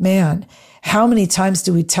 man, how many times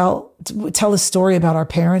do we tell a story about our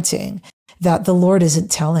parenting that the Lord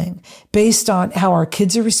isn't telling based on how our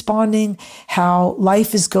kids are responding, how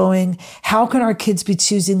life is going. How can our kids be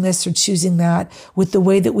choosing this or choosing that with the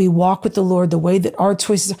way that we walk with the Lord, the way that our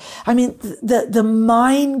choices, I mean, the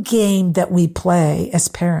mind game that we play as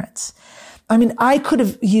parents. I mean, I could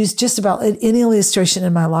have used just about any illustration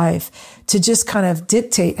in my life to just kind of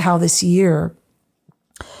dictate how this year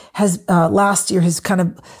has, last year has kind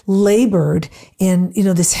of labored in,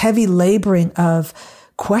 this heavy laboring of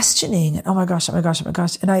questioning and, oh my gosh. And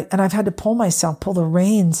I've had to pull the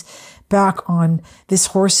reins back on this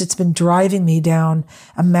horse that's been driving me down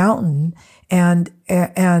a mountain and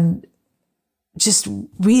just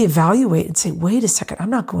reevaluate and say, wait a second, I'm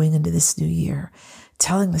not going into this new year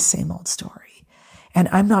telling the same old story. And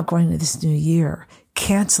I'm not going into this new year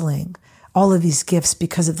canceling all of these gifts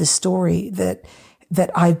because of the story that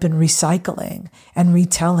I've been recycling and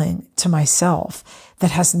retelling to myself that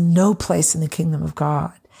has no place in the kingdom of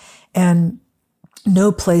God and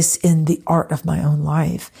no place in the art of my own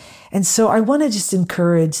life. And so I want to just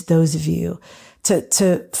encourage those of you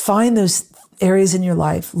to find those areas in your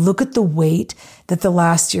life, look at the weight that the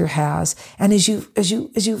last year has. And as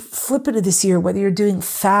you flip into this year, whether you're doing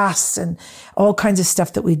fasts and all kinds of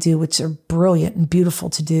stuff that we do, which are brilliant and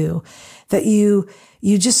beautiful to do, that you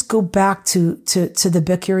just go back to the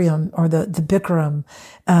Bikurim or the Bikurim,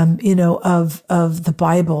 of the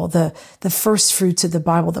Bible, the first fruits of the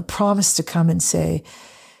Bible, the promise to come and say,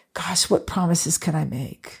 gosh, what promises can I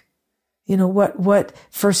make? What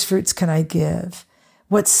first fruits can I give?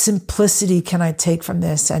 What simplicity can I take from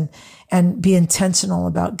this and be intentional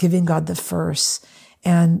about giving God the first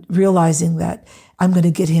and realizing that I'm going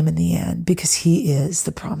to get him in the end because he is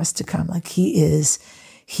the promise to come. Like he is,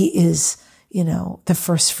 the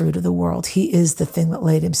first fruit of the world. He is the thing that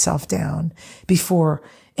laid himself down before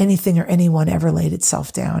anything or anyone ever laid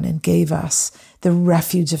itself down and gave us the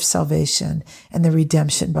refuge of salvation and the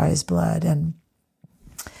redemption by his blood.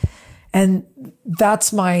 And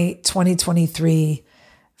that's my 2023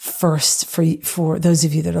 first for those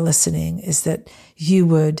of you that are listening, is that you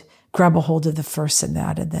would grab a hold of the first in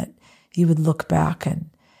that, and that you would look back and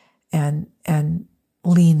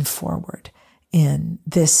lean forward in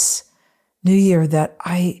this new year that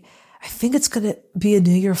I think it's going to be a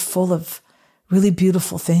new year full of really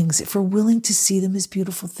beautiful things. If we're willing to see them as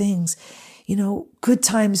beautiful things, good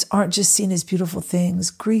times aren't just seen as beautiful things.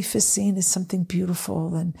 Grief is seen as something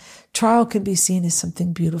beautiful, and trial can be seen as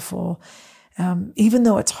something beautiful. Even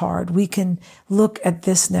though it's hard, we can look at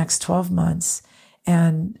this next 12 months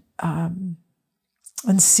and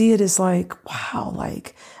see it as like, wow,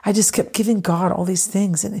 like I just kept giving God all these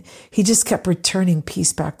things and he just kept returning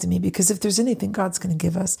peace back to me, because if there's anything God's going to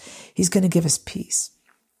give us, he's going to give us peace.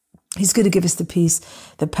 He's going to give us the peace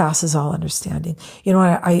that passes all understanding. When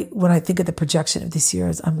I think of the projection of this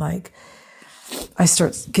year, I'm like, I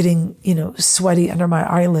start getting, sweaty under my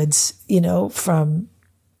eyelids, from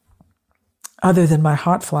other than my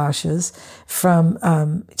hot flashes, from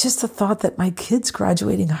just the thought that my kid's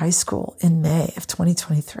graduating high school in May of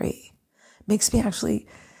 2023 makes me actually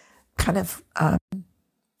kind of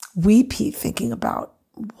weepy thinking about,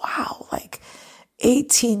 wow, like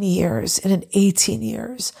 18 years, and in 18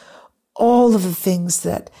 years, all of the things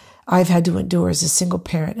that I've had to endure as a single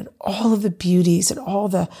parent, and all of the beauties and all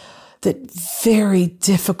the very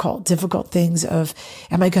difficult things of,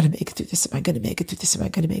 am I going to make it through this? Am I going to make it through this? Am I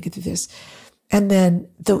going to make it through this? And then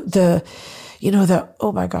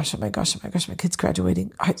oh my gosh, my kid's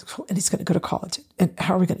graduating high school and he's going to go to college. And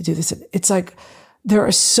how are we going to do this? And it's like, there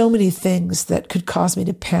are so many things that could cause me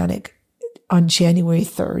to panic on January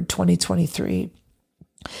 3rd, 2023,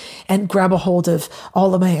 and grab a hold of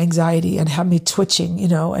all of my anxiety and have me twitching,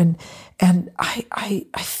 and I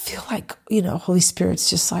feel like, Holy Spirit's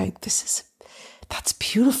just like, that's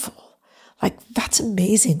beautiful. Like, that's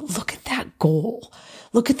amazing. Look at that goal.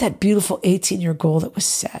 Look at that beautiful 18-year goal that was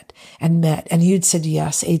set and met. And you'd said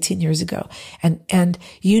yes 18 years ago. And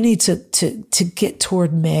you need to get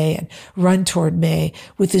toward May and run toward May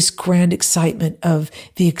with this grand excitement of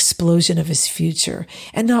the explosion of his future,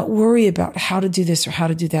 and not worry about how to do this or how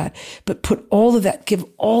to do that, but put all of that, give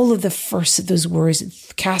all of the first of those worries and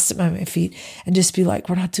cast them at my feet and just be like,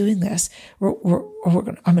 we're not doing this. I'm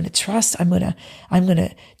going to trust. I'm going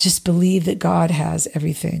to just believe that God has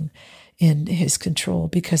everything in his control,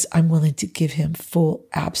 because I'm willing to give him full,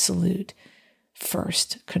 absolute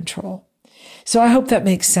first control. So I hope that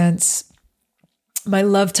makes sense. My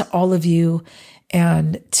love to all of you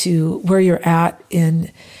and to where you're at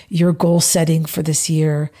in your goal setting for this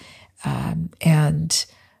year. And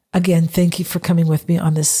again, thank you for coming with me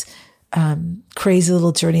on this crazy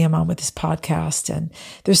little journey I'm on with this podcast. And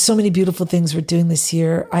there's so many beautiful things we're doing this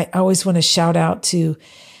year. I always want to shout out to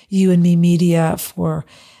You and Me Media for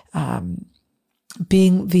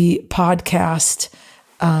being the podcast.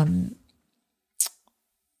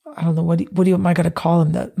 I don't know, what am I going to call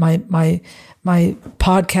them? My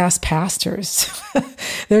podcast pastors.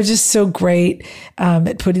 They're just so great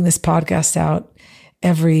at putting this podcast out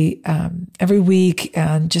every week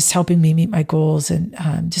and just helping me meet my goals, and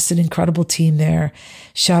just an incredible team there.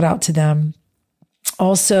 Shout out to them.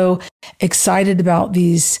 Also excited about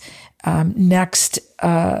these next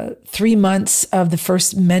 3 months of the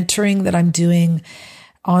first mentoring that I'm doing,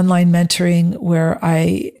 online mentoring, where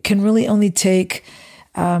I can really only take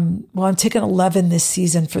I'm taking 11 this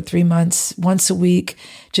season for 3 months, once a week,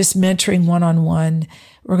 just mentoring one-on-one.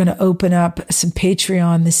 We're going to open up some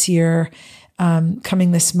Patreon this year,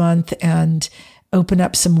 coming this month, and open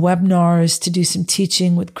up some webinars to do some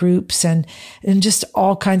teaching with groups and just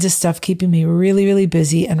all kinds of stuff, keeping me really, really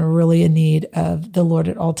busy and really in need of the Lord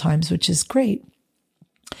at all times, which is great.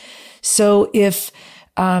 So if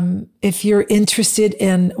you're interested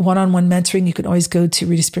in one-on-one mentoring, you can always go to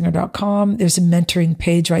ritaspringer.com. There's a mentoring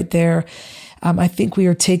page right there. I think we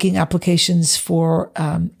are taking applications for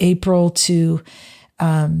April to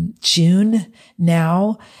June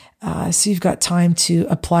now. So you've got time to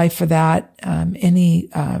apply for that. Any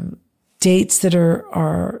dates that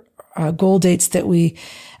are goal dates that we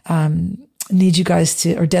need you guys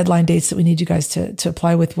to, or deadline dates that we need you guys to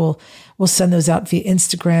apply with, we'll send those out via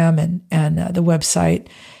Instagram and the website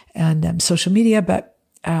and social media. But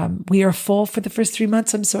we are full for the first 3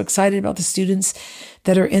 months. I'm so excited about the students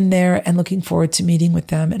that are in there and looking forward to meeting with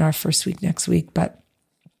them in our first week next week. But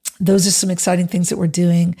those are some exciting things that we're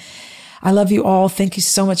doing. I love you all. Thank you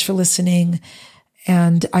so much for listening.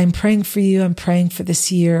 And I'm praying for you. I'm praying for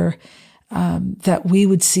this year, that we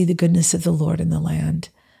would see the goodness of the Lord in the land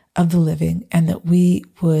of the living, and that we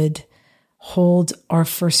would hold our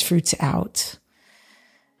first fruits out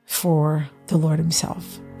for the Lord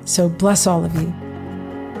himself. So bless all of you.